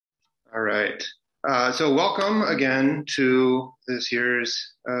All right. So welcome again to this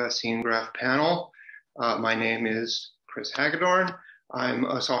year's SceneGraph panel. My name is Chris Hagedorn. I'm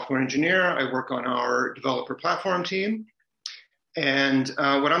a software engineer. I work on our developer platform team. And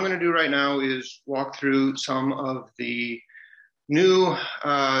what I'm going to do right now is walk through some of the new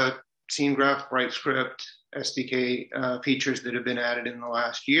SceneGraph, BrightScript, SDK features that have been added in the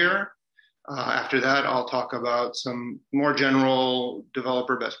last year. After that, I'll talk about some more general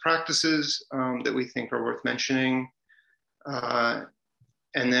developer best practices that we think are worth mentioning. And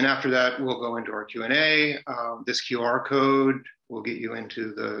then after that, we'll go into our Q&A. This QR code will get you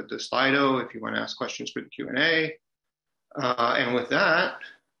into the Slido if you want to ask questions for the Q&A. And with that,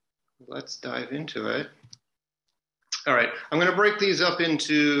 let's dive into it. All right, I'm going to break these up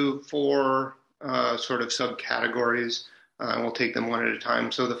into four sort of subcategories. And we'll take them one at a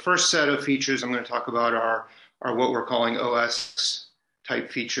time. So the first set of features I'm going to talk about are what we're calling OS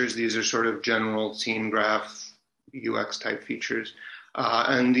type features. These are sort of general SceneGraph UX type features.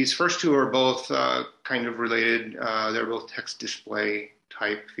 And these first two are both kind of related. They're both text display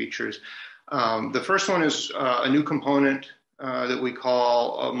type features. The first one is a new component that we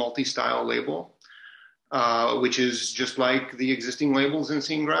call a MultiStyleLabel. Which is just like the existing labels in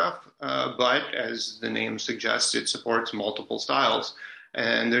SceneGraph, but as the name suggests, it supports multiple styles.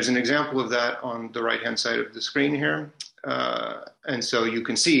 And there's an example of that on the right-hand side of the screen here. And so you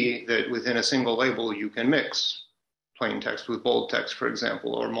can see that within a single label, you can mix plain text with bold text, for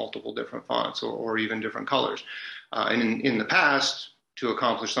example, or multiple different fonts or even different colors. And in the past, to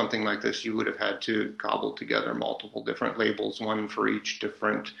accomplish something like this, you would have had to cobble together multiple different labels, one for each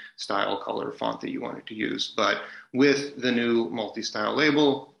different style, color, font that you wanted to use. But with the new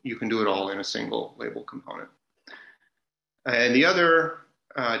MultiStyleLabel, you can do it all in a single label component. And the other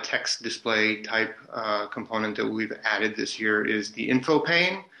text display type component that we've added this year is the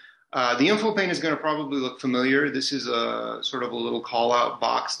InfoPane. The InfoPane is going to probably look familiar. This is a sort of a little call-out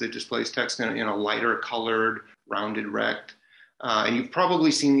box that displays text in a lighter colored rounded rect. And you've probably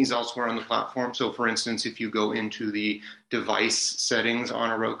seen these elsewhere on the platform. So for instance, if you go into the device settings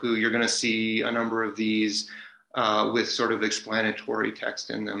on a Roku, you're going to see a number of these with sort of explanatory text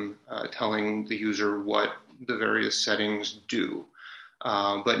in them telling the user what the various settings do.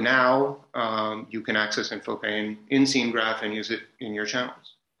 But now you can access InfoPane in SceneGraph and use it in your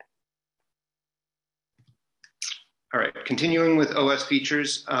channels. All right, continuing with OS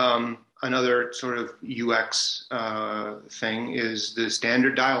features. Another sort of UX thing is the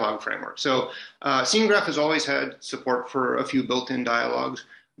standard dialogue framework. So SceneGraph has always had support for a few built-in dialogues,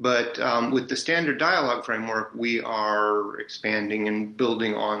 but with the standard dialogue framework, we are expanding and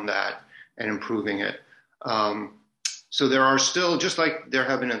building on that and improving it. So there are still, just like there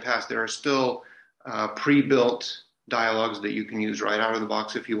have been in the past, there are still pre-built dialogues that you can use right out of the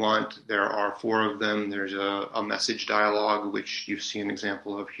box if you want. There are 4 of them. There's a message dialogue, which you see an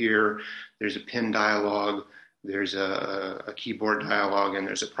example of here. There's a pin dialogue. There's a keyboard dialogue, and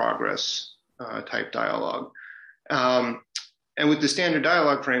there's a progress type dialogue. And with the standard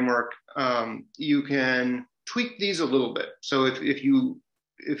dialogue framework, you can tweak these a little bit. So if you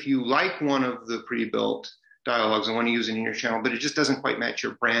like one of the pre-built dialogues and want to use it in your channel, but it just doesn't quite match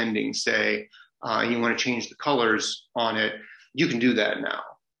your branding, say, and you want to change the colors on it, you can do that now.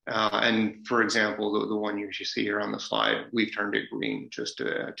 And for example, the one you see here on the slide, we've turned it green just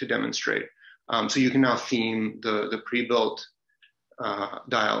to demonstrate. So you can now theme the pre-built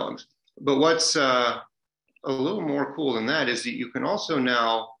dialogues. But what's a little more cool than that is that you can also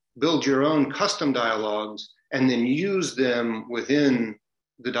now build your own custom dialogues and then use them within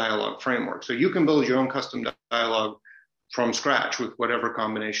the dialogue framework. So you can build your own custom dialogue from scratch with whatever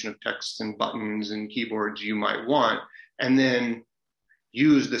combination of texts and buttons and keyboards you might want, and then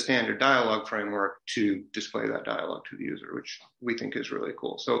use the standard dialogue framework to display that dialogue to the user, which we think is really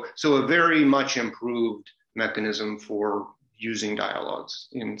cool. So a very much improved mechanism for using dialogues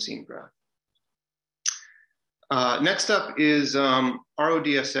in SceneGraph. Next up is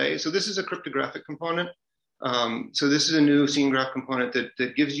RODSA. So this is a cryptographic component. So this is a new SceneGraph component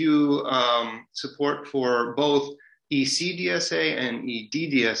that gives you support for both ECDSA and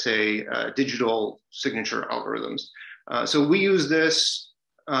EDDSA digital signature algorithms. So we use this,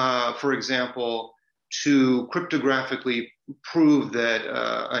 for example, to cryptographically prove that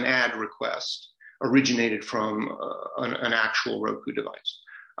an ad request originated from an actual Roku device.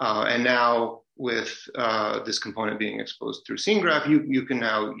 And now with this component being exposed through SceneGraph, you can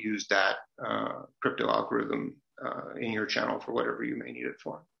now use that crypto algorithm in your channel for whatever you may need it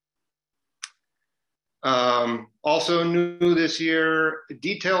for. Also new this year,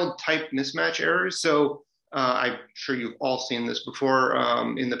 detailed type mismatch errors. So I'm sure you've all seen this before.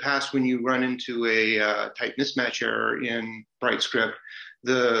 In the past, when you run into a type mismatch error in BrightScript,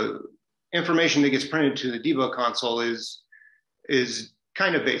 the information that gets printed to the debug console is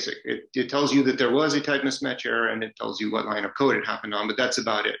kind of basic. It tells you that there was a type mismatch error, and it tells you what line of code it happened on, but that's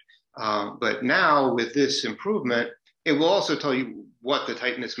about it. But now with this improvement, it will also tell you what the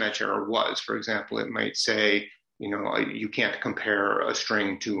type mismatch error was. For example, it might say, you can't compare a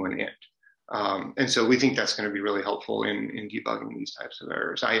string to an int. And so we think that's going to be really helpful in debugging these types of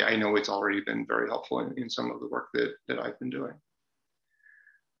errors. I know it's already been very helpful in some of the work that I've been doing.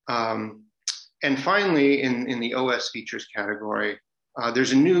 And finally, in the OS features category,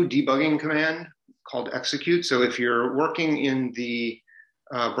 there's a new debugging command called execute. So if you're working in the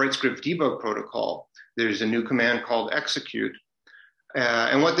BrightScript debug protocol, there's a new command called execute.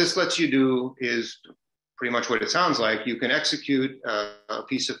 And what this lets you do is pretty much what it sounds like. You can execute a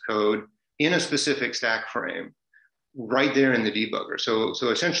piece of code in a specific stack frame right there in the debugger. So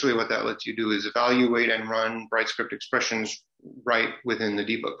essentially what that lets you do is evaluate and run BrightScript expressions right within the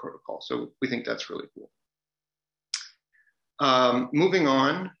debug protocol. So we think that's really cool. Moving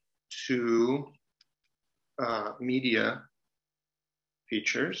on to media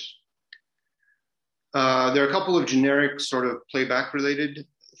features. There are a couple of generic sort of playback related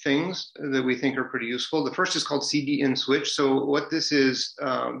things that we think are pretty useful. The first is called CD in switch. So what this is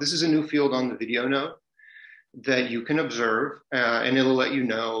a new field on the video node that you can observe, and it'll let you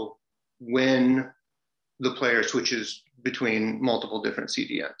know when the player switches between multiple different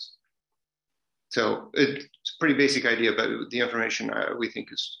CDNs. So it's a pretty basic idea, but the information we think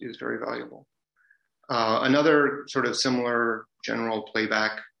is very valuable. Another sort of similar general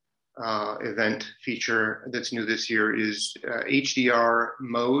playback event feature that's new this year is HDR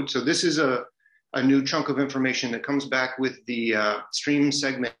mode. So this is a new chunk of information that comes back with the stream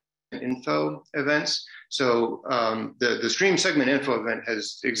segment info events. So the stream segment info event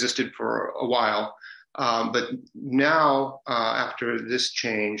has existed for a while, but now after this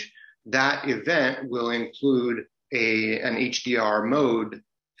change, that event will include an HDR mode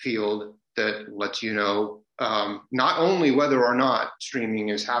field that lets you know not only whether or not streaming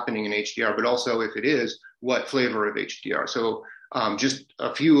is happening in HDR, but also if it is, what flavor of HDR. So just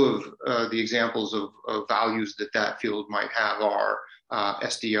a few of the examples of values that field might have are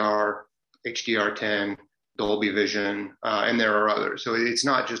SDR, HDR10, Dolby Vision, and there are others. So it's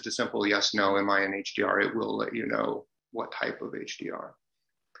not just a simple yes, no, am I in HDR? It will let you know what type of HDR.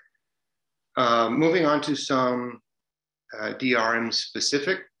 Moving on to some DRM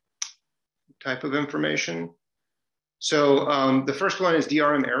specific type of information. So the first one is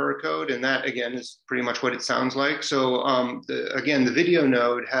DRM error code, and that again is pretty much what it sounds like. So again, the video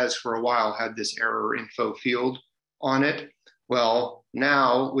node has for a while had this error info field on it. Well,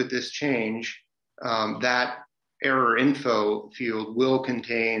 now with this change, that error info field will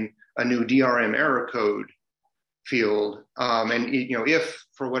contain a new DRM error code field. And if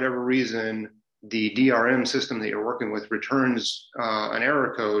for whatever reason the DRM system that you're working with returns an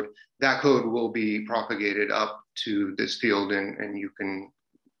error code, that code will be propagated up to this field, and you can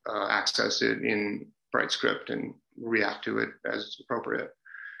access it in BrightScript and react to it as appropriate.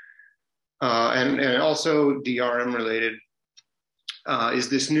 And also DRM related is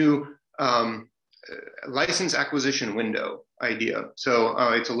this new license acquisition window idea. So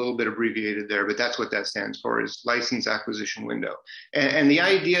it's a little bit abbreviated there, but that's what that stands for, is license acquisition window. And the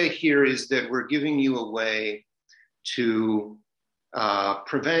idea here is that we're giving you a way to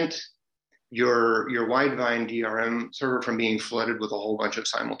prevent your Widevine DRM server from being flooded with a whole bunch of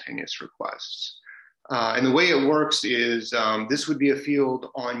simultaneous requests. And the way it works is this would be a field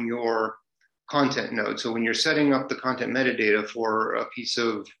on your content node. So when you're setting up the content metadata for a piece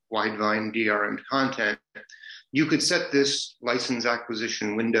of Widevine DRM content, you could set this license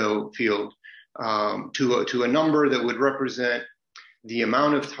acquisition window field to a number that would represent the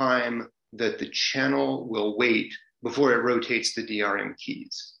amount of time that the channel will wait before it rotates the DRM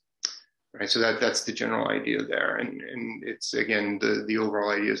keys. Right, so that's the general idea there, and it's again the overall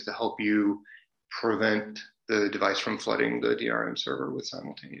idea is to help you prevent the device from flooding the DRM server with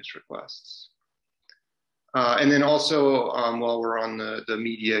simultaneous requests. And then also, while we're on the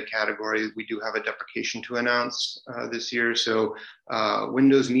media category, we do have a deprecation to announce this year. So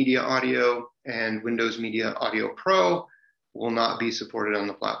Windows Media Audio and Windows Media Audio Pro will not be supported on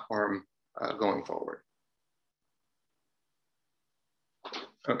the platform going forward.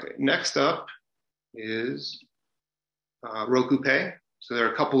 Okay, next up is Roku Pay. So there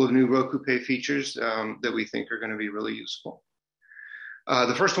are a couple of new Roku Pay features that we think are going to be really useful.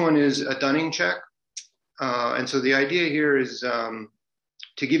 The first one is a Dunning check. And so the idea here is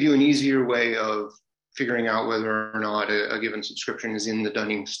to give you an easier way of figuring out whether or not a given subscription is in the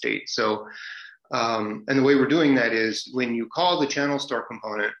dunning state. So, and the way we're doing that is when you call the channel store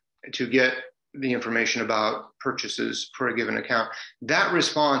component to get the information about purchases for a given account, that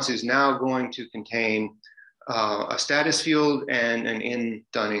response is now going to contain a status field and an in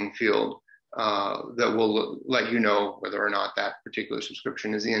dunning field that will let you know whether or not that particular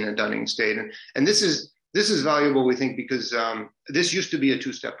subscription is in a dunning state. And this is valuable, we think, because this used to be a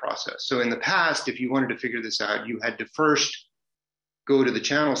two-step process. So in the past, if you wanted to figure this out, you had to first go to the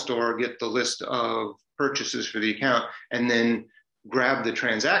channel store, get the list of purchases for the account, and then grab the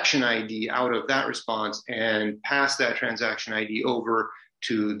transaction ID out of that response and pass that transaction ID over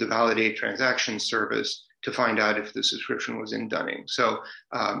to the validate transaction service to find out if the subscription was in dunning. So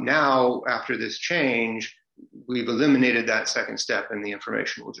now, after this change, we've eliminated that second step, and the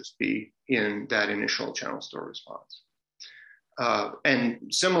information will just be in that initial channel store response. And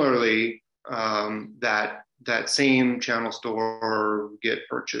similarly, that same channel store get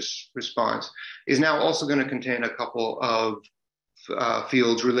purchase response is now also going to contain a couple of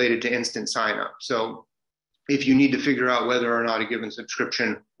fields related to instant sign-up. So if you need to figure out whether or not a given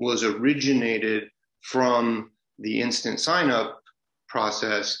subscription was originated from the instant sign-up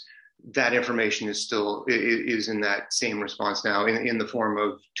process, that information is still in that same response now in the form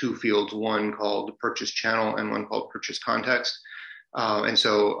of two fields, one called purchase channel and one called purchase context. And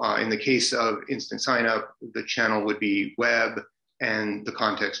so in the case of instant sign-up, the channel would be web and the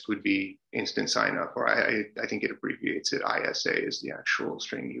context would be instant sign-up, or I think it abbreviates it. ISA is the actual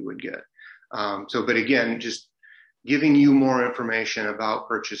string you would get. But again, just giving you more information about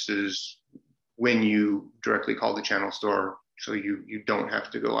purchases when you directly call the channel store, so you don't have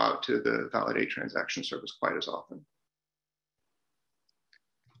to go out to the validate transaction service quite as often.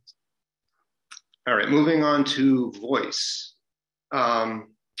 All right, moving on to voice.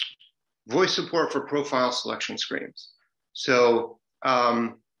 Voice support for profile selection screens. So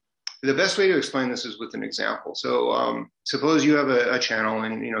the best way to explain this is with an example. So suppose you have a channel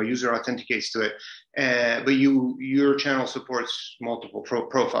and user authenticates to it, but your channel supports multiple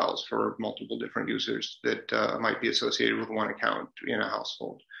profiles for multiple different users that might be associated with one account in a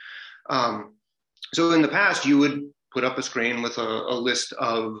household. So in the past, you would put up a screen with a list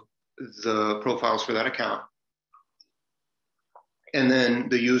of the profiles for that account, and then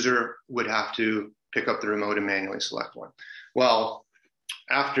the user would have to pick up the remote and manually select one. Well,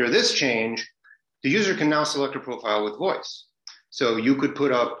 after this change, the user can now select a profile with voice. So you could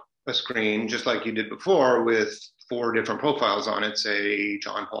put up a screen just like you did before with 4 different profiles on it, say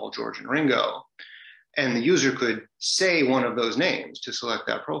John, Paul, George, and Ringo. And the user could say one of those names to select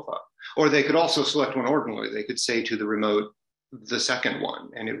that profile. Or they could also select one ordinarily. They could say to the remote the second one,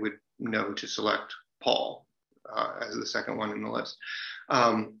 and it would know to select Paul as the second one in the list.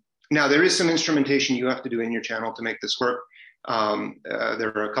 Now, there is some instrumentation you have to do in your channel to make this work.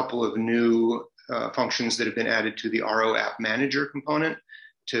 There are a couple of new functions that have been added to the RO app manager component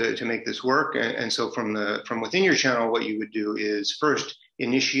to make this work. And so from within your channel, what you would do is first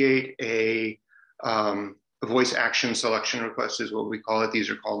initiate a voice action selection request is what we call it. These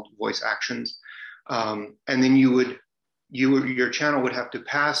are called voice actions. And then your channel would have to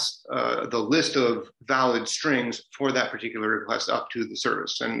pass the list of valid strings for that particular request up to the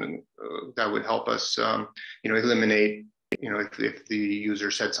service. And that would help us eliminate if the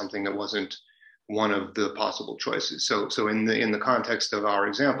user said something that wasn't one of the possible choices. So in the context of our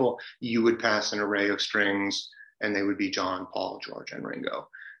example, you would pass an array of strings, and they would be John, Paul, George, and Ringo,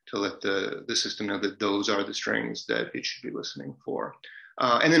 to let the system know that those are the strings that it should be listening for.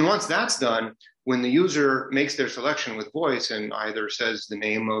 And then once that's done, when the user makes their selection with voice and either says the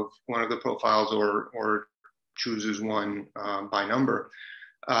name of one of the profiles or chooses one by number,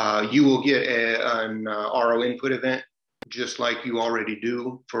 you will get an RO input event, just like you already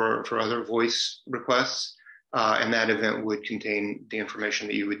do for other voice requests. And that event would contain the information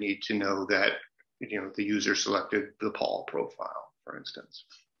that you would need to know that the user selected the Paul profile, for instance.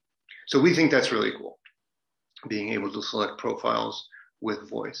 So we think that's really cool, being able to select profiles with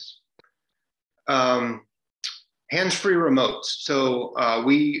voice. Hands-free remotes. So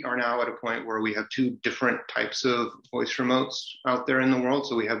we are now at a point where we have 2 different types of voice remotes out there in the world.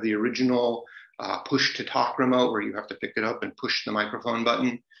 So we have the original push-to-talk remote, where you have to pick it up and push the microphone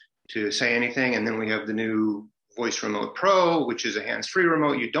button to say anything. And then we have the new Voice Remote Pro, which is a hands-free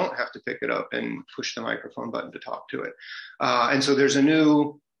remote. You don't have to pick it up and push the microphone button to talk to it. And so there's a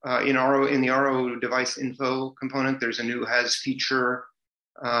new, in the RO device info component, there's a new has feature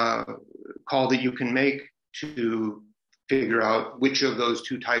call that you can make to figure out which of those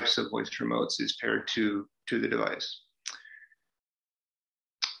 2 types of voice remotes is paired to the device.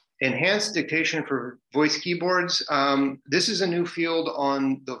 Enhanced dictation for voice keyboards. This is a new field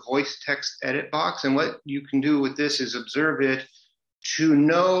on the voice text edit box. And what you can do with this is observe it to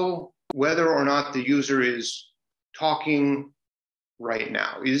know whether or not the user is talking right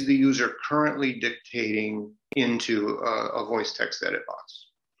now. Is the user currently dictating into a voice text edit box?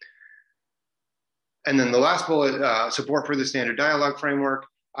 And then the last bullet, support for the standard dialogue framework.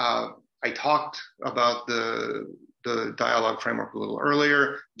 I talked about the dialogue framework a little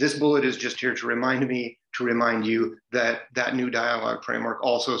earlier. This bullet is just here to remind you that that new dialogue framework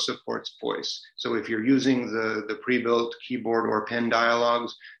also supports voice. So if you're using the pre-built keyboard or pen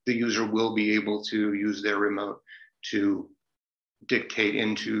dialogues, the user will be able to use their remote to dictate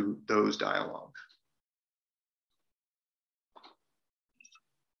into those dialogues.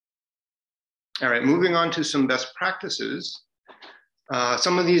 All right, moving on to some best practices.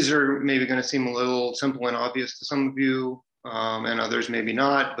 Some of these are maybe going to seem a little simple and obvious to some of you, and others maybe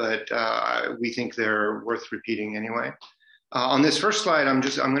not, but we think they're worth repeating anyway. On this first slide, I'm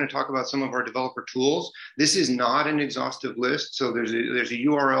going to talk about some of our developer tools. This is not an exhaustive list, so there's a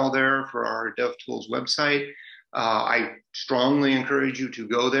URL there for our DevTools website. I strongly encourage you to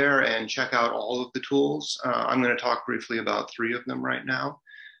go there and check out all of the tools. I'm going to talk briefly about 3 of them right now.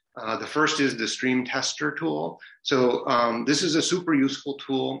 The first is the Stream Tester tool. So this is a super useful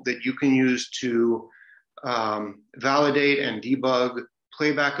tool that you can use to validate and debug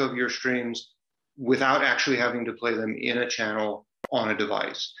playback of your streams without actually having to play them in a channel on a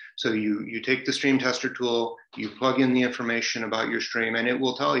device. So you take the Stream Tester tool, you plug in the information about your stream, and it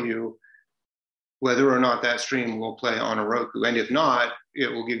will tell you whether or not that stream will play on a Roku. And if not, it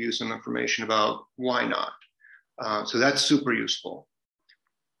will give you some information about why not. So that's super useful.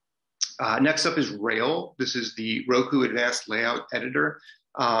 Next up is Rail. This is the Roku Advanced Layout Editor.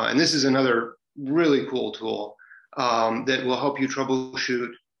 And this is another really cool tool that will help you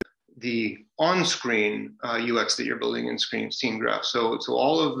troubleshoot the on-screen UX that you're building in SceneGraph. So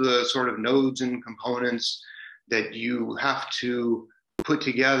all of the sort of nodes and components that you have to put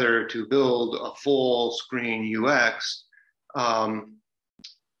together to build a full screen UX,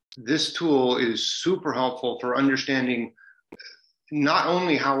 this tool is super helpful for understanding not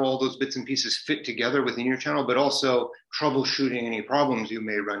only how all those bits and pieces fit together within your channel, but also troubleshooting any problems you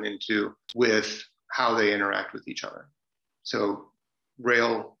may run into with how they interact with each other. So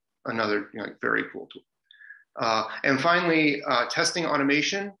Rail, another very cool tool. And finally, testing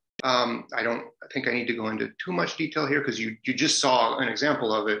automation. I don't think I need to go into too much detail here because you just saw an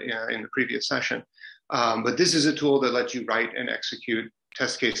example of it in the previous session. But this is a tool that lets you write and execute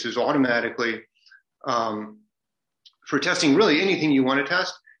test cases automatically for testing really anything you want to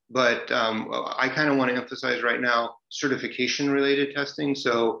test. But I kind of want to emphasize right now certification related testing.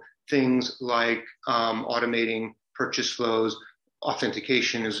 So things like automating purchase flows,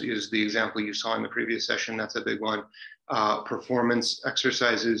 authentication is the example you saw in the previous session. That's a big one. Performance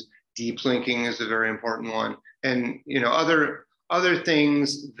exercises, deep linking is a very important one. And other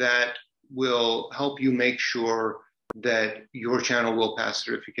things that will help you make sure that your channel will pass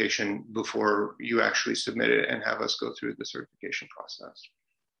certification before you actually submit it and have us go through the certification process.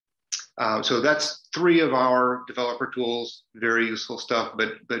 So that's 3 of our developer tools, very useful stuff,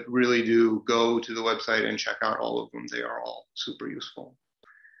 but really do go to the website and check out all of them. They are all super useful.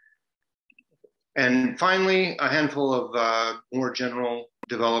 And finally, a handful of more general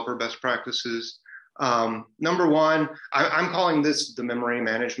developer best practices. Number 1, I'm calling this the memory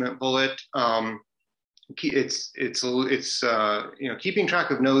management bullet. Keeping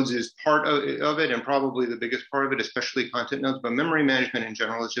track of nodes is part of it and probably the biggest part of it, especially content nodes, but memory management in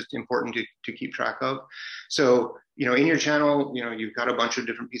general is just important to keep track of. So, in your channel, you've got a bunch of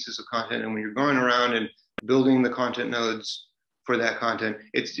different pieces of content, and when you're going around and building the content nodes for that content,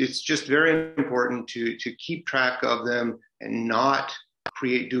 it's just very important to keep track of them and not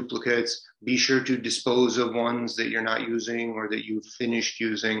create duplicates. Be sure to dispose of ones that you're not using or that you've finished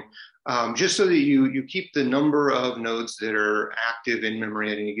using, just so that you keep the number of nodes that are active in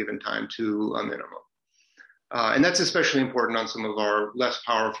memory at any given time to a minimum. And that's especially important on some of our less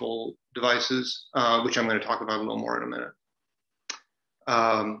powerful devices, which I'm going to talk about a little more in a minute.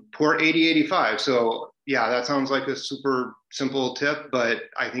 Port 8085. So yeah, that sounds like a super simple tip, but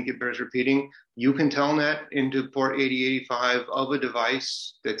I think it bears repeating. You can telnet into port 8085 of a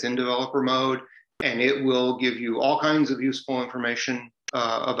device that's in developer mode, and it will give you all kinds of useful information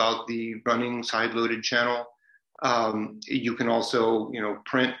about the running side-loaded channel. You can also,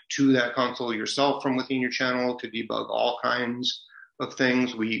 print to that console yourself from within your channel to debug all kinds of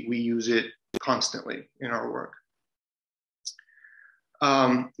things. We use it constantly in our work.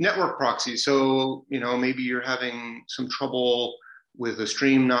 Network proxies. So, maybe you're having some trouble with a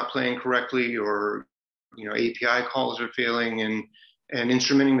stream not playing correctly, or API calls are failing, and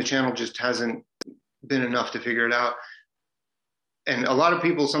instrumenting the channel just hasn't been enough to figure it out. And a lot of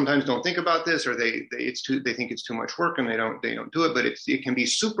people sometimes don't think about this, or they think it's too much work and they don't do it. But it can be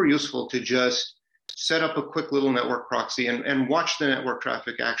super useful to just set up a quick little network proxy and watch the network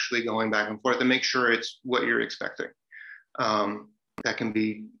traffic actually going back and forth and make sure it's what you're expecting. That can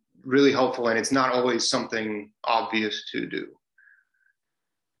be really helpful, and it's not always something obvious to do.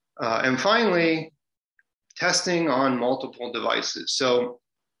 And finally, testing on multiple devices. So,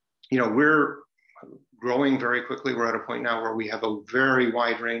 we're growing very quickly. We're at a point now where we have a very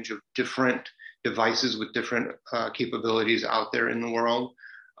wide range of different devices with different capabilities out there in the world.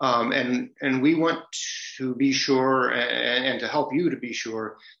 And we want to be sure, and to help you to be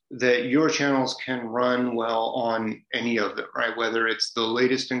sure, that your channels can run well on any of them, right? Whether it's the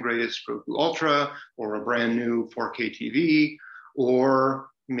latest and greatest Roku Ultra, or a brand new 4K TV, or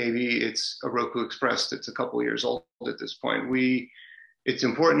maybe it's a Roku Express that's a couple years old at this point. It's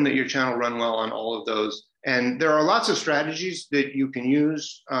important that your channel run well on all of those. And there are lots of strategies that you can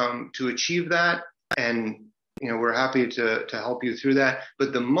use to achieve that. And we're happy to help you through that.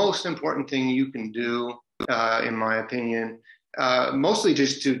 But the most important thing you can do, in my opinion, mostly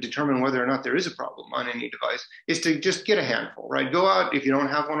just to determine whether or not there is a problem on any device, is to just get a handful, right? Go out, if you don't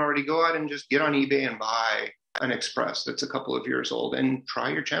have one already, go out and just get on eBay and buy an Express that's a couple of years old and try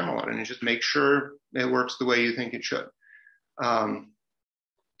your channel out and just make sure it works the way you think it should.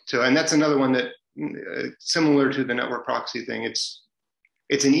 And that's another one that, similar to the network proxy thing,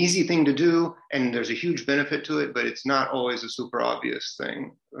 it's an easy thing to do, and there's a huge benefit to it, but it's not always a super obvious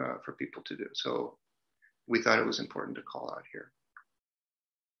thing for people to do. So we thought it was important to call out here.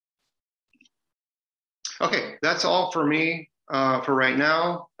 Okay, that's all for me for right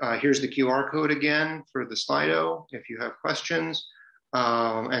now. Here's the QR code again for the Slido if you have questions.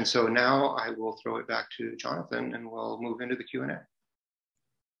 And so now I will throw it back to Jonathan, and we'll move into the Q&A.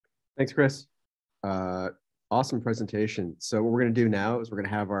 Thanks, Chris. Awesome presentation. So what we're going to do now is we're going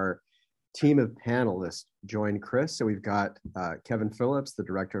to have our team of panelists join Chris. So we've got Kevin Phillips, the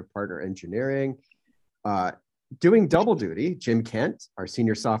Director of Partner Engineering, doing double duty, Jim Kent, our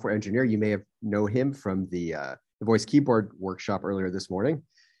Senior Software Engineer. You may have known him from the Voice Keyboard workshop earlier this morning.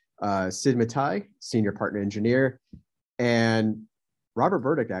 Sid Matai, Senior Partner Engineer, and Robert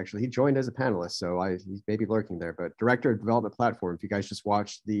Burdick, actually, he joined as a panelist, so he's maybe lurking there, but Director of Development Platform. If you guys just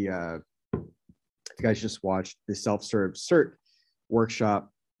watched the self-serve cert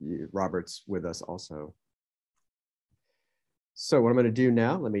workshop, Robert's with us also. So what I'm going to do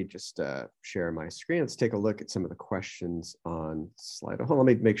now, let me just share my screen. Let's take a look at some of the questions on Slido. Hold on,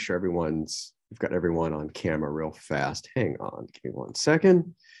 let me make sure we've got everyone on camera real fast. Hang on, give me 1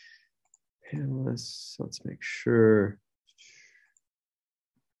 second. Panelists, let's make sure.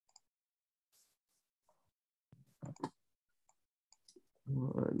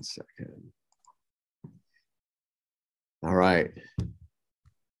 One second. All right.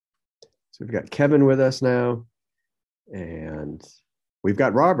 So we've got Kevin with us now, and we've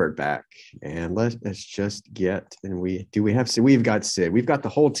got Robert back. And let's just get, and we have Sid. We've got Sid. We've got the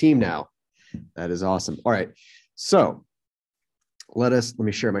whole team now. That is awesome. All right. So let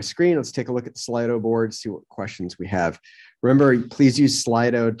me share my screen. Let's take a look at the Slido board, see what questions we have. Remember, please use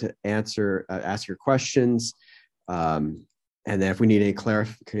Slido to ask your questions. And then if we need any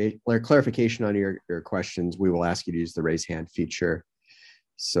clarification on your questions, we will ask you to use the raise hand feature.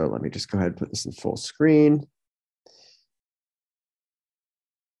 So let me just go ahead and put this in full screen.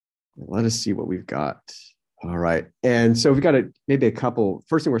 Let us see what we've got. All right. And so we've got maybe a couple.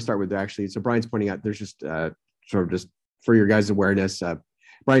 First thing we'll start with, actually, so Brian's pointing out, there's just sort of just for your guys' awareness,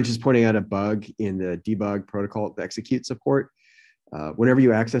 Brian's just pointing out a bug in the debug protocol, the execute support. Whenever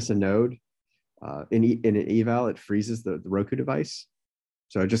you access a node, in an eval, it freezes the Roku device.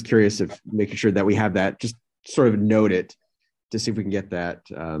 So just curious if making sure that we have that, just sort of note it to see if we can get that.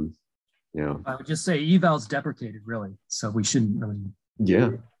 I would just say eval's deprecated, really. So we shouldn't really.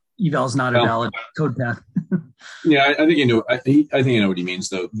 Yeah. Eval's not a valid code path. Yeah, I think I think you know what he means,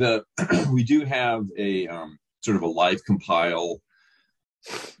 though. We do have a sort of a live compile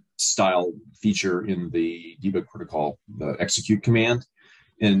style feature in the debug protocol, the execute command.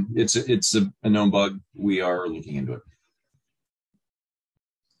 And it's a known bug. We are looking into it.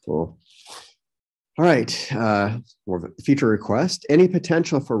 Cool. All right. More of a feature request. Any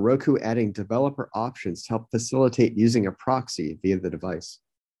potential for Roku adding developer options to help facilitate using a proxy via the device?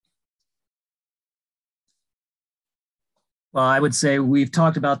 Well, I would say we've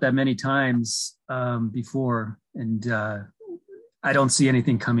talked about that many times before, and I don't see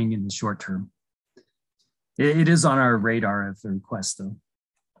anything coming in the short term. It is on our radar of the request, though.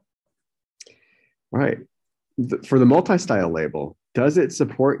 Right. For the multi-style label, does it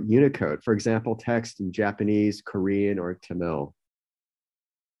support Unicode? For example, text in Japanese, Korean, or Tamil?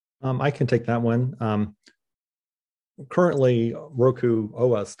 I can take that one. Currently, Roku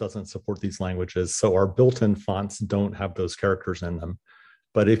OS doesn't support these languages, so our built-in fonts don't have those characters in them.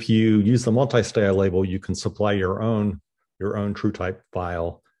 But if you use the multi-style label, you can supply your own TrueType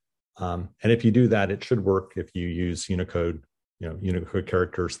file. And if you do that, it should work if you use Unicode, Unicode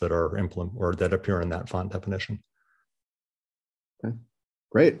characters that are that appear in that font definition. Okay.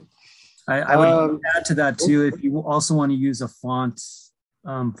 Great. I would add to that too. If you also want to use a font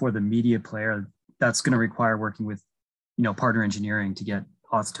for the media player, that's going to require working with, partner engineering to get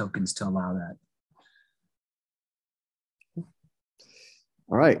auth tokens to allow that.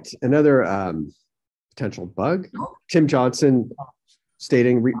 All right. Another potential bug. Tim Johnson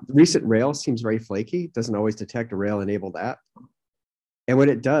stating recent Rail seems very flaky. Doesn't always detect a Rail-enabled app. And when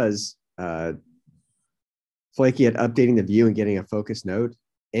it does, flaky at updating the view and getting a focus node.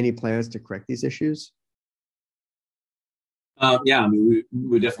 Any plans to correct these issues? Yeah, I mean,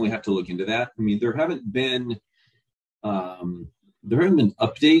 we definitely have to look into that. I mean, there haven't been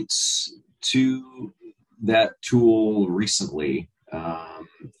updates to that tool recently,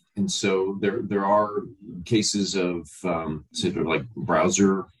 and so there are cases of sort of like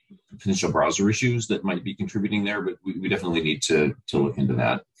potential browser issues that might be contributing there. But we definitely need to look into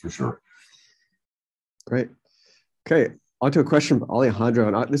that for sure. Great. Okay. On to a question from Alejandro.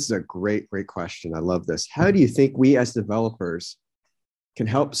 And this is a great question. I love this. How do you think we as developers can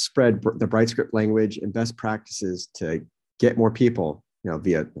help spread the BrightScript language and best practices to get more people,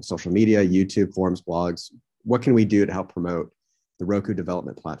 via social media, YouTube, forums, blogs? What can we do to help promote the Roku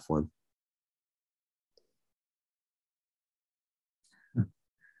development platform?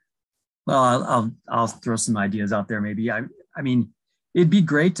 Well, I'll throw some ideas out there. Maybe I mean, it'd be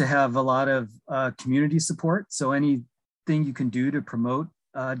great to have a lot of community support. So anything you can do to promote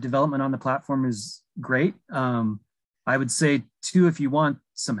development on the platform is great. I would say too, if you want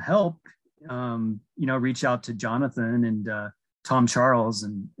some help, reach out to Jonathan and Tom Charles,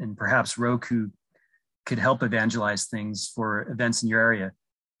 and perhaps Roku could help evangelize things for events in your area.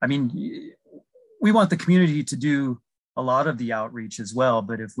 I mean, we want the community to do a lot of the outreach as well,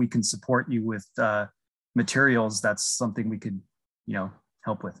 but if we can support you with materials, that's something we could,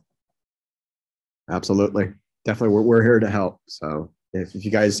 help with. Absolutely. Definitely. We're here to help. So if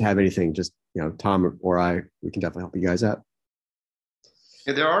you guys have anything, just, Tom or I, we can definitely help you guys out.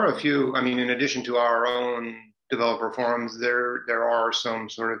 Yeah, there are a few, in addition to our own developer forums, there are some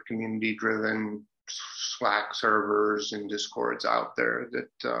sort of community driven Slack servers and Discords out there that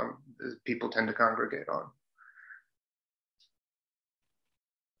people tend to congregate on.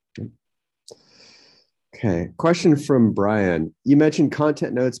 Okay, question from Brian. You mentioned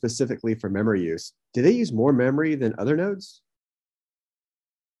content nodes specifically for memory use. Do they use more memory than other nodes?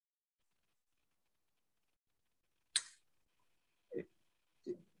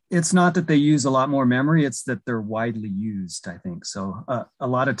 It's not that they use a lot more memory, it's that they're widely used, I think. So a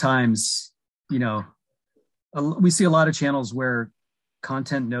lot of times, we see a lot of channels where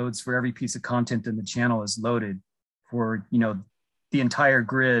content nodes for every piece of content in the channel is loaded for, the entire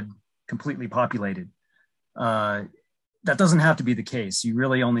grid completely populated. That doesn't have to be the case. You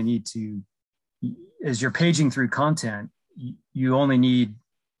really only need to, as you're paging through content, you only need,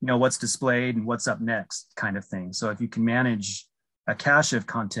 what's displayed and what's up next kind of thing. So if you can manage a cache of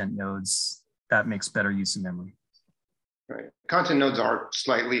content nodes, that makes better use of memory. Right. Content nodes are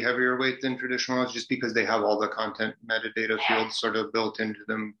slightly heavier weight than traditional nodes just because they have all the content metadata fields sort of built into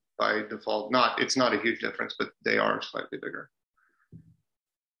them by default. It's not a huge difference, but they are slightly bigger.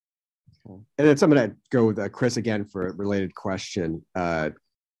 And then I'm going to go with Chris again for a related question.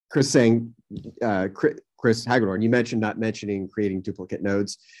 Chris saying, Chris Hagedorn, you mentioned not mentioning creating duplicate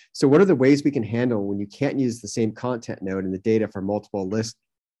nodes. So what are the ways we can handle when you can't use the same content node in the data for multiple list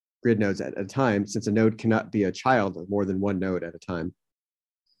grid nodes at a time, since a node cannot be a child of more than one node at a time?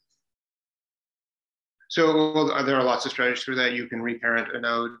 So there are lots of strategies for that. You can reparent a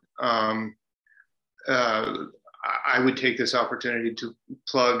node. I would take this opportunity to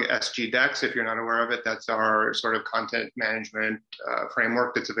plug SGDex if you're not aware of it. That's our sort of content management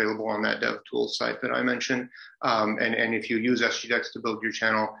framework that's available on that DevTools site that I mentioned. And if you use SGDex to build your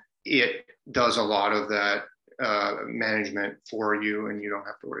channel, it does a lot of that management for you, and you don't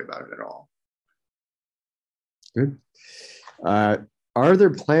have to worry about it at all. Good. Are there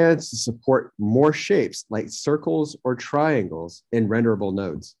plans to support more shapes like circles or triangles in renderable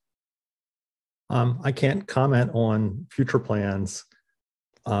nodes? I can't comment on future plans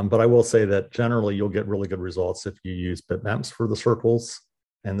But I will say that generally you'll get really good results if you use bitmaps for the circles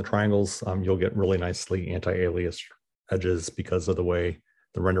and the triangles. You'll get really nicely anti-alias edges because of the way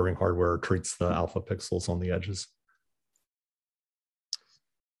the rendering hardware treats the alpha pixels on the edges.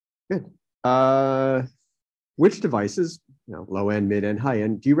 Good. Which devices, low end, mid end, high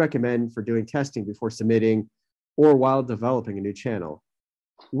end, do you recommend for doing testing before submitting or while developing a new channel?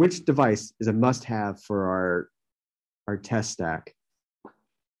 Which device is a must have for our test stack?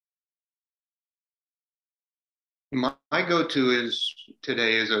 My go-to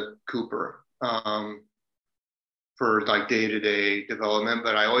today is a Cooper for like day-to-day development,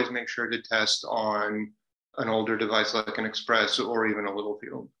 but I always make sure to test on an older device like an Express or even a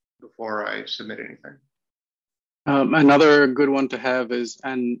Littlefield before I submit anything. Another good one to have is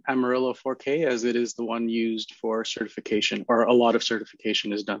an Amarillo 4K, as it is the one used for certification, or a lot of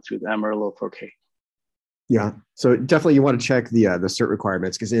certification is done through the Amarillo 4K. Yeah, so definitely you want to check the cert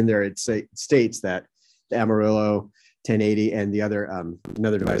requirements, because in there it states that the Amarillo 1080 and the other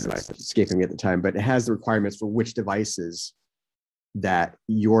another device that's escaping me at the time, but it has the requirements for which devices that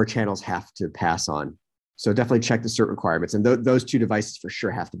your channels have to pass on. So definitely check the cert requirements, and those two devices for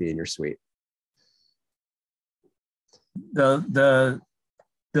sure have to be in your suite. The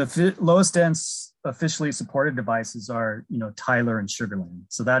lowest end officially supported devices are Tyler and Sugarland.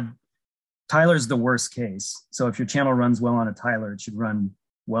 So that Tyler's the worst case. So if your channel runs well on a Tyler, it should run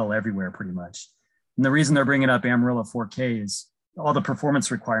well everywhere pretty much. And the reason they're bringing up Amarillo 4K is all the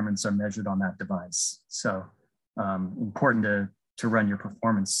performance requirements are measured on that device. So important to run your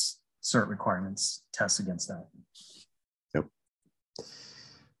performance cert requirements tests against that. Yep.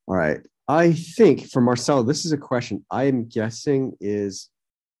 All right. I think for Marcel, this is a question I'm guessing is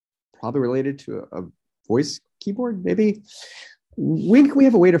probably related to a voice keyboard, maybe. We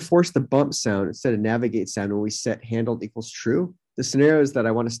have a way to force the bump sound instead of navigate sound when we set handled equals true. The scenario is that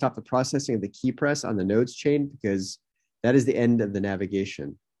I want to stop the processing of the key press on the nodes chain because that is the end of the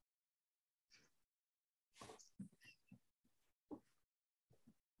navigation.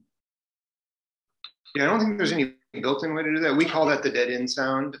 Yeah, I don't think there's any built-in way to do that. We call that the dead end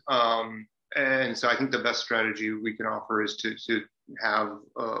sound. And so I think the best strategy we can offer is to have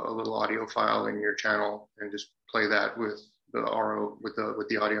a little audio file in your channel and just play that with the RO, with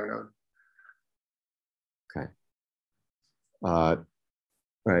the audio node. Okay. All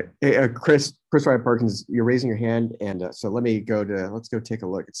right. Hey, Chris Wright Perkins, you're raising your hand. And so let's go take a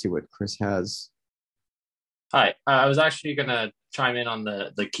look and see what Chris has. Hi, I was actually going to chime in on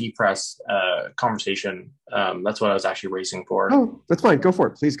the key press conversation. That's what I was actually raising for. Oh, that's fine. Go for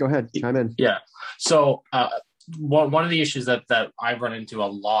it. Please go ahead. Chime in. Yeah. So one of the issues that I've run into a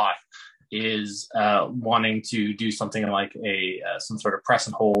lot is wanting to do something like some sort of press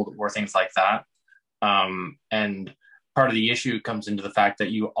and hold or things like that. And part of the issue comes into the fact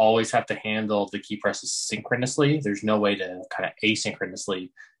that you always have to handle the key presses synchronously. There's no way to kind of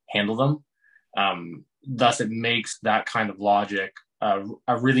asynchronously handle them. Thus, it makes that kind of logic a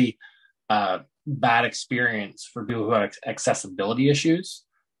really bad experience for people who have accessibility issues,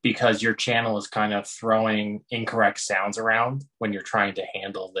 because your channel is kind of throwing incorrect sounds around when you're trying to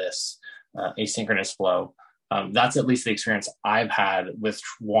handle this asynchronous flow. That's at least the experience I've had with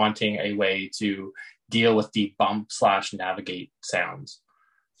wanting a way to deal with the bump/navigate sounds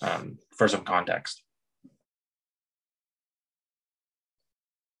for some context.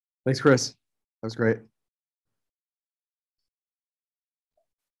 Thanks, Chris. That was great.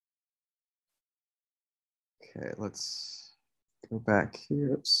 Okay, let's go back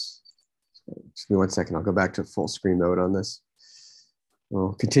here. Oops. Just give me 1 second. I'll go back to full screen mode on this.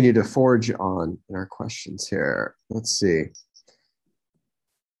 We'll continue to forge on in our questions here. Let's see.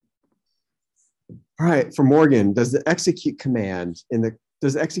 All right, for Morgan, does the execute command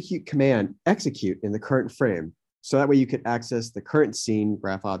execute in the current frame? So that way you could access the current scene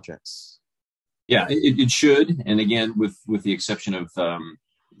graph objects. Yeah, it should. And again, with the exception of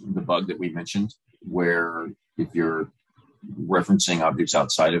the bug that we mentioned, where if you're referencing objects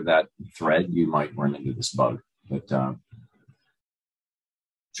outside of that thread, you might run into this bug. But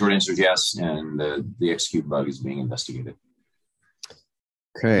short answer is yes, and the execute bug is being investigated.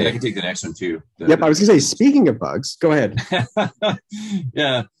 Okay. And I can take the next one too. Yep, I was going to say, speaking of bugs, go ahead.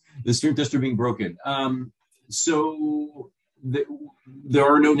 Yeah, the stream tester being broken. So there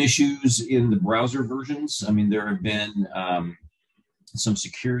are known issues in the browser versions. I mean, there have been some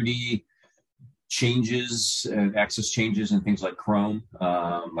security changes and access changes in things like Chrome,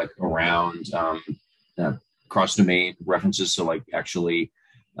 like around cross-domain references. So like actually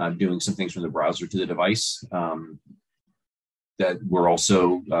doing some things from the browser to the device that we're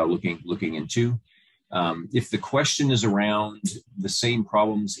also looking into. If the question is around the same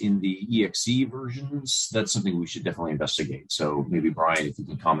problems in the EXE versions, that's something we should definitely investigate. So maybe Brian, if you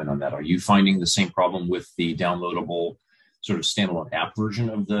can comment on that. Are you finding the same problem with the downloadable sort of standalone app version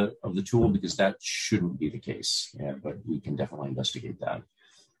of the tool? Because that shouldn't be the case, yeah, but we can definitely investigate that.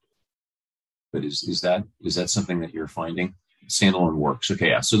 But is that something that you're finding? Standalone works. Okay,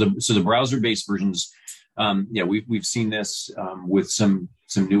 yeah. So the browser-based versions, yeah, we've seen this with some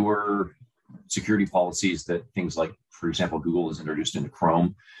newer security policies that things like, for example, Google has introduced into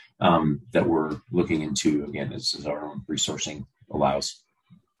Chrome that we're looking into, again, as our own resourcing allows.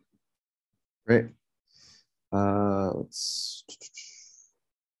 Great. Let's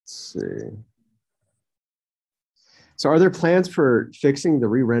see. So are there plans for fixing the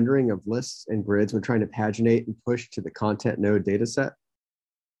re-rendering of lists and grids when trying to paginate and push to the content node dataset?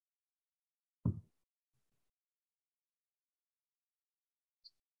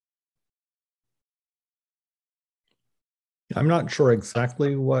 I'm not sure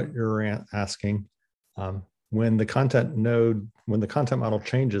exactly what you're asking. When the content model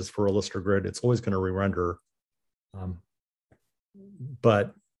changes for a list or grid, it's always going to re-render.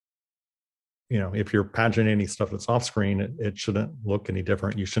 But if you're paginating stuff that's off screen, it shouldn't look any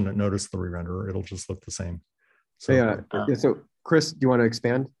different. You shouldn't notice the re-render. It'll just look the same. So, yeah. So Chris, do you want to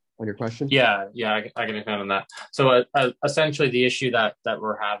expand on your question? Yeah, I can expand on that. So essentially the issue that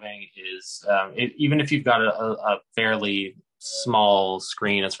we're having is even if you've got a fairly small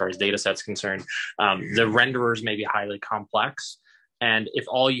screen as far as data sets concerned, the renderers may be highly complex. And if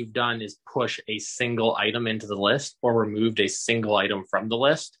all you've done is push a single item into the list or removed a single item from the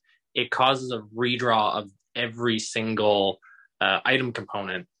list, it causes a redraw of every single item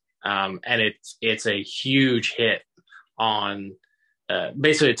component. And it's a huge hit on,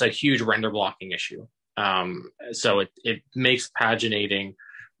 basically it's a huge render blocking issue. So it makes paginating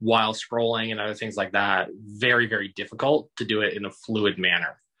while scrolling and other things like that very, very difficult to do it in a fluid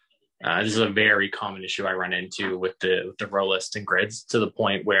manner. This is a very common issue I run into with the row list and grids, to the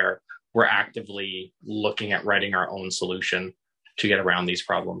point where we're actively looking at writing our own solution to get around these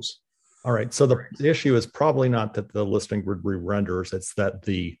problems. All right. So the issue is probably not that the list and grid re-renders, it's that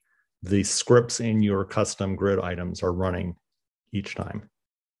the scripts in your custom grid items are running each time.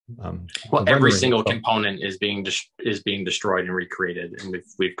 Well, every single component is being destroyed and recreated, and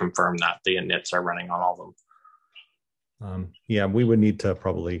we've confirmed that the inits are running on all of them. Yeah, we would need to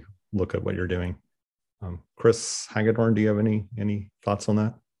probably look at what you're doing. Chris Hagedorn, do you have any thoughts on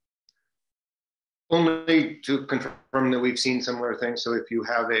that? Only to confirm that we've seen similar things. So if you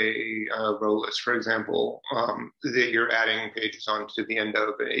have a row list, for example, that you're adding pages onto the end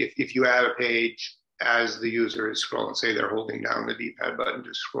of, if you add a page as the user is scrolling, say they're holding down the D-pad button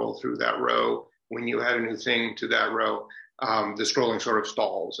to scroll through that row, when you add a new thing to that row, the scrolling sort of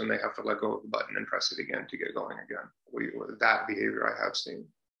stalls and they have to let go of the button and press it again to get going again. That behavior I have seen.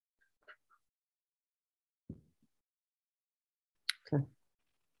 Okay.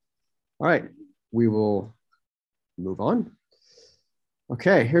 All right. We will move on.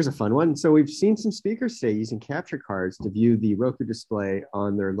 Okay, here's a fun one. So we've seen some speakers today using capture cards to view the Roku display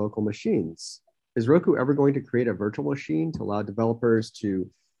on their local machines. Is Roku ever going to create a virtual machine to allow developers to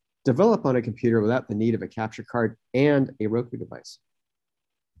develop on a computer without the need of a capture card and a Roku device?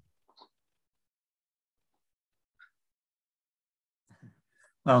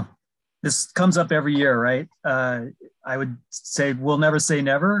 Well, this comes up every year, right? I would say we'll never say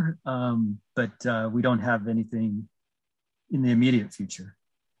never, but we don't have anything in the immediate future.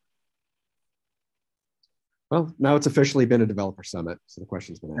 Well, now it's officially been a developer summit, so the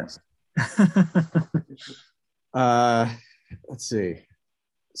question's been asked. Let's see.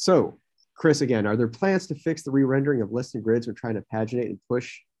 So, Chris, again, are there plans to fix the re-rendering of lists and grids when trying to paginate and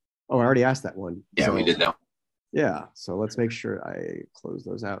push? Oh, I already asked that one. Yeah, so, we did that. Yeah, so let's make sure I close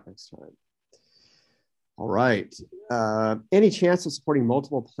those out next time. All right. Any chance of supporting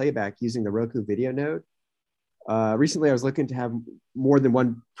multiple playback using the Roku video node? Recently, I was looking to have more than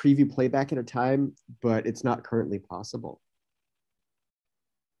one preview playback at a time, but it's not currently possible.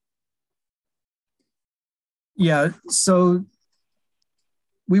 Yeah, so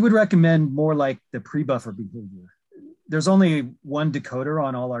we would recommend more like the pre-buffer behavior. There's only one decoder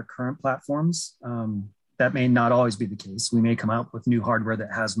on all our current platforms. That may not always be the case. We may come out with new hardware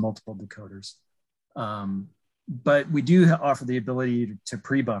that has multiple decoders. But we do offer the ability to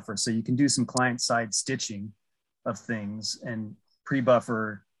pre-buffer. So you can do some client-side stitching of things and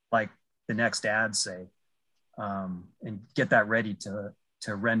pre-buffer like the next ad, say, and get that ready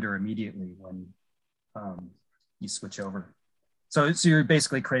to render immediately when you switch over. So you're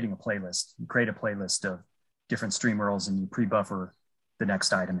basically creating a playlist. You create a playlist of different stream URLs and you pre-buffer the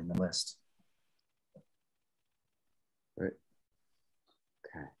next item in the list.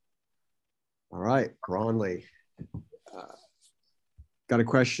 All right, Bronley. Got a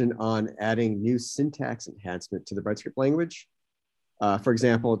question on adding new syntax enhancement to the BrightScript language. For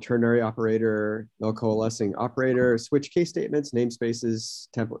example, ternary operator, null coalescing operator, switch case statements, namespaces,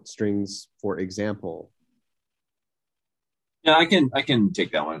 template strings, for example. Yeah, I can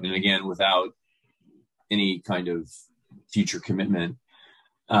take that one. And again, without any kind of future commitment,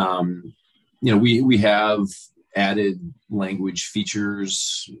 we have added language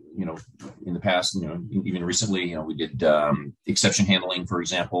features, in the past, even recently, we did exception handling, for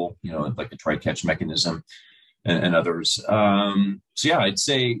example, like the try catch mechanism and others. So yeah, I'd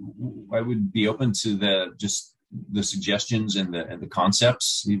say I would be open to the suggestions and the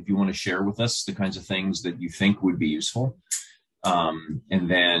concepts if you want to share with us the kinds of things that you think would be useful. And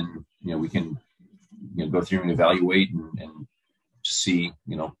then, we can, go through and evaluate and see,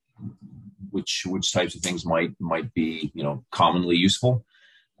 which types of things might be, commonly useful.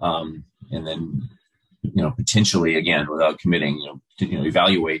 And then, potentially, again, without committing, to,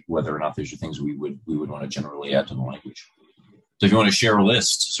 evaluate whether or not those are things we would want to generally add to the language. So if you want to share a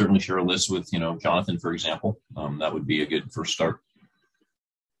list, certainly share a list with, Jonathan, for example. That would be a good first start.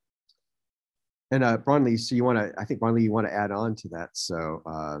 And Bronley, so I think Bronley, you want to add on to that. So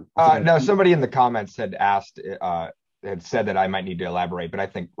no, somebody in the comments had said that I might need to elaborate, but I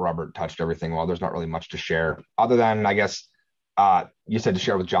think Robert touched everything well. There's not really much to share other than, I guess, you said to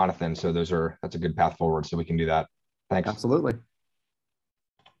share with Jonathan. So that's a good path forward. So we can do that. Thanks. Absolutely.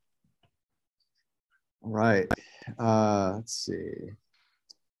 All right. Let's see.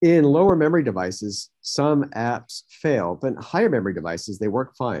 In lower memory devices, some apps fail, but in higher memory devices, they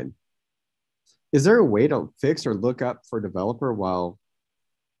work fine. Is there a way to fix or look up for a developer while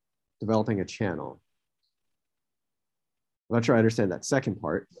developing a channel? I'm not sure I understand that second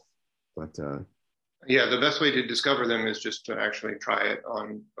part, but yeah, the best way to discover them is just to actually try it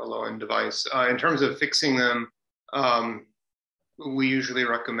on a low-end device. In terms of fixing them, we usually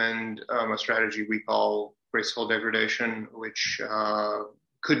recommend a strategy we call graceful degradation, which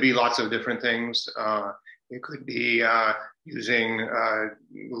could be lots of different things. It could be using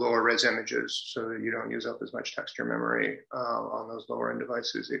lower res images so that you don't use up as much texture memory on those lower end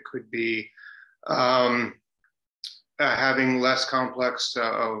devices. It could be having less complex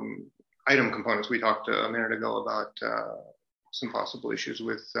item components. We talked a minute ago about some possible issues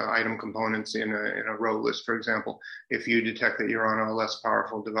with item components in a row list, for example. If you detect that you're on a less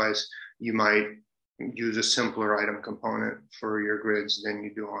powerful device, you might use a simpler item component for your grids than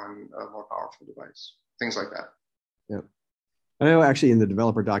you do on a more powerful device. Things like that. Yeah. I know actually in the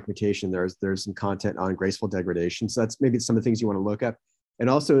developer documentation, there's some content on graceful degradation. So that's maybe some of the things you want to look up. And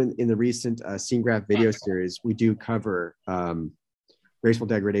also in the recent SceneGraph video series, we do cover graceful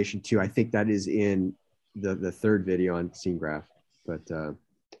degradation too. I think that is in the third video on SceneGraph. But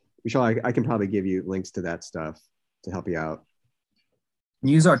Michelle, I can probably give you links to that stuff to help you out.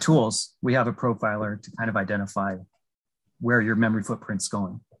 Use our tools. We have a profiler to kind of identify where your memory footprint's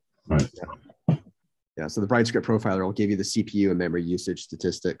going. Right. Yeah, so the BrightScript profiler will give you the CPU and memory usage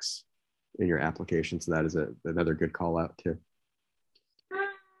statistics in your application. So that is another good call out too.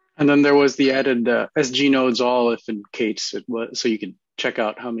 And then there was the added SG nodes all if in case it was, so you could check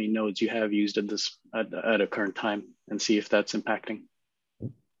out how many nodes you have used at a current time and see if that's impacting.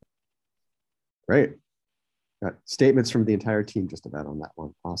 Great. Got statements from the entire team just about on that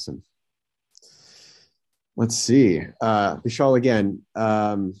one. Awesome. Let's see. Vishal again.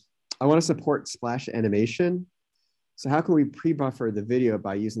 I want to support splash animation. So how can we pre-buffer the video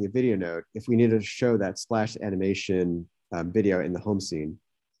by using the video node if we need to show that splash animation video in the home scene?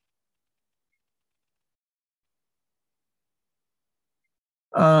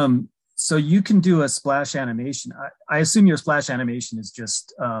 So you can do a splash animation. I assume your splash animation is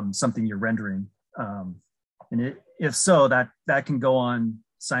just something you're rendering. And if so, that can go on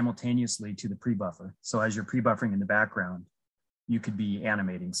simultaneously to the pre-buffer. So as you're pre-buffering in the background, you could be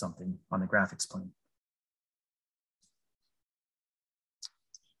animating something on the graphics plane.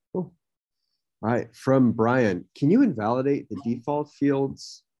 Cool. All right, from Brian, can you invalidate the default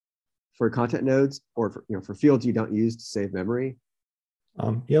fields for content nodes or for fields you don't use to save memory?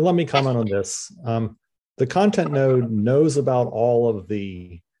 Yeah, let me comment on this. The content node knows about all of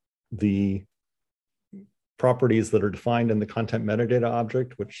the properties that are defined in the content metadata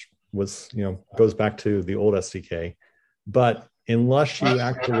object, which was, goes back to the old SDK. But unless you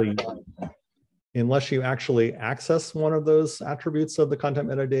actually access one of those attributes of the content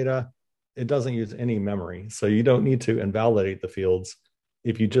metadata, it doesn't use any memory. So you don't need to invalidate the fields.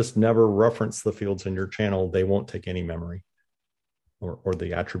 If you just never reference the fields in your channel, they won't take any memory or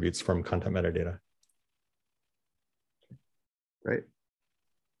the attributes from content metadata. Right.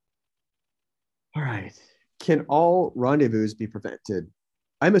 All right. Can all rendezvous be prevented?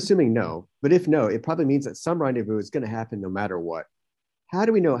 I'm assuming no, but if no, it probably means that some rendezvous is going to happen no matter what. How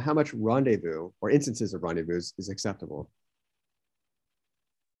do we know how much rendezvous or instances of rendezvous is acceptable?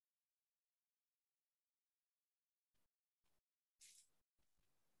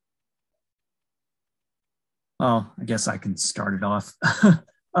 Well, I guess I can start it off.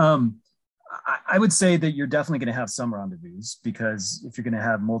 I would say that you're definitely going to have some rendezvous, because if you're going to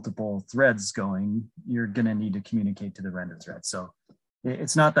have multiple threads going, you're going to need to communicate to the render thread. So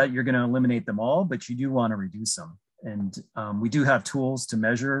it's not that you're going to eliminate them all, but you do want to reduce them. And we do have tools to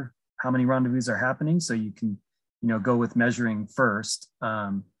measure how many rendezvous are happening, so you can, go with measuring first.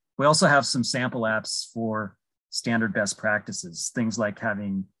 We also have some sample apps for standard best practices, things like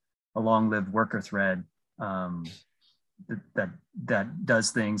having a long-lived worker thread that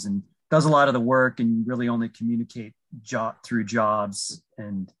does things and does a lot of the work, and really only communicate through jobs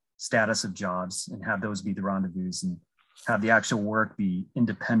and status of jobs, and have those be the rendezvous, and have the actual work be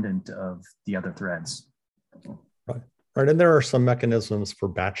independent of the other threads. Right. And there are some mechanisms for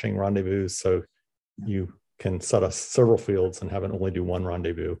batching rendezvous. So you can set up several fields and have it only do one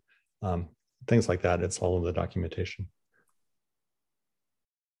rendezvous. Things like that. It's all in the documentation.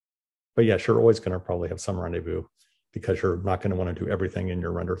 But yes, you're always going to probably have some rendezvous, because you're not going to want to do everything in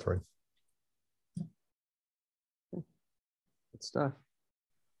your render thread. Good stuff.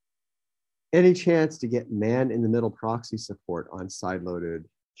 Any chance to get man-in-the-middle proxy support on side-loaded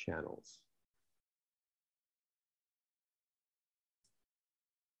channels?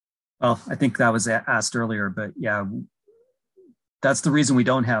 Well, I think that was asked earlier, but yeah, that's the reason we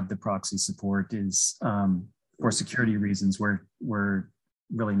don't have the proxy support, is for security reasons. We're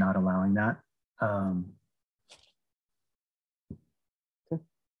really not allowing that. Okay.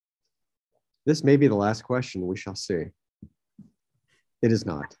 This may be the last question. We shall see. It is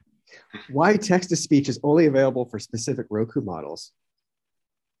not. Why text-to-speech is only available for specific Roku models?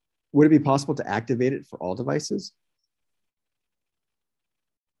 Would it be possible to activate it for all devices?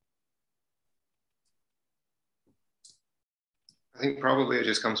 I think probably it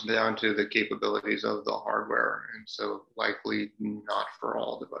just comes down to the capabilities of the hardware, and so likely not for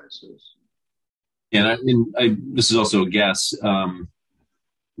all devices. And this is also a guess,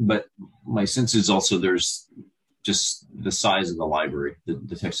 but my sense is also there's just the size of the library,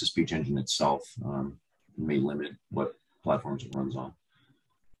 the text-to-speech engine itself may limit what platforms it runs on.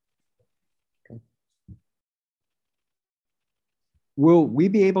 Will we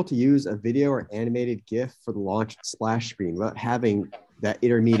be able to use a video or animated GIF for the launch splash screen without having that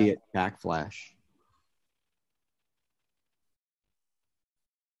intermediate backflash?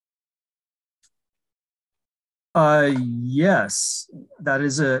 Yes,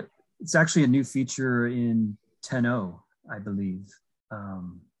 it's actually a new feature in 10.0, I believe.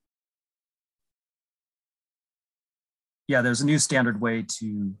 Yeah, there's a new standard way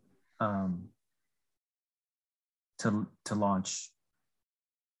to launch.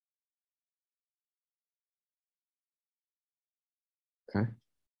 Okay.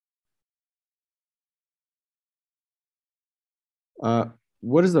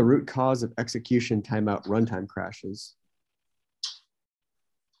 What is the root cause of execution timeout runtime crashes?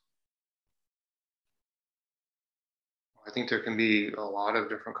 I think there can be a lot of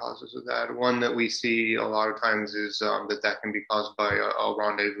different causes of that. One that we see a lot of times is that can be caused by a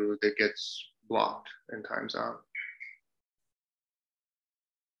rendezvous that gets blocked and times out.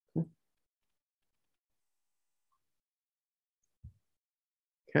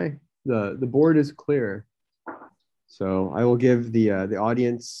 Okay, the board is clear. So I will give the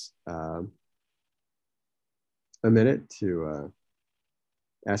audience a minute to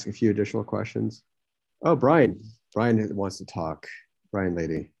ask a few additional questions. Oh, Brian wants to talk. Brian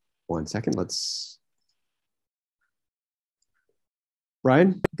Lady, 1 second.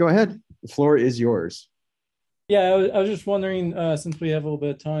 Brian, go ahead. The floor is yours. Yeah, I was just wondering, since we have a little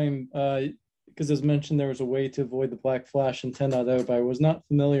bit of time, because as mentioned, there was a way to avoid the black flash in 10.0, but I was not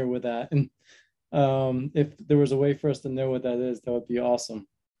familiar with that. And if there was a way for us to know what that is, that would be awesome.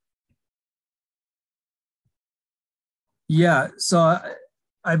 Yeah, so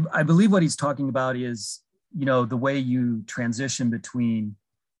I believe what he's talking about is, the way you transition between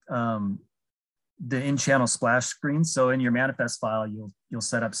the in-channel splash screens. So in your manifest file, you'll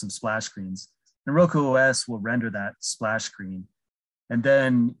set up some splash screens, and Roku OS will render that splash screen. And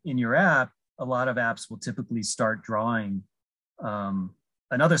then in your app, a lot of apps will typically start drawing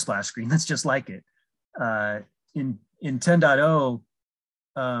another splash screen that's just like it. In 10.0,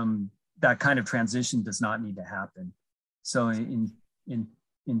 that kind of transition does not need to happen. So in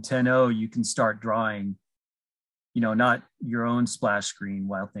 10.0, you can start drawing, not your own splash screen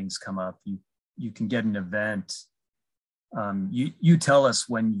while things come up. you can get an event. You tell us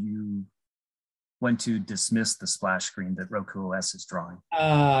when to dismiss the splash screen that Roku OS is drawing.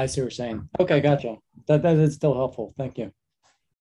 I see what you're saying. Okay, gotcha. That is still helpful. Thank you.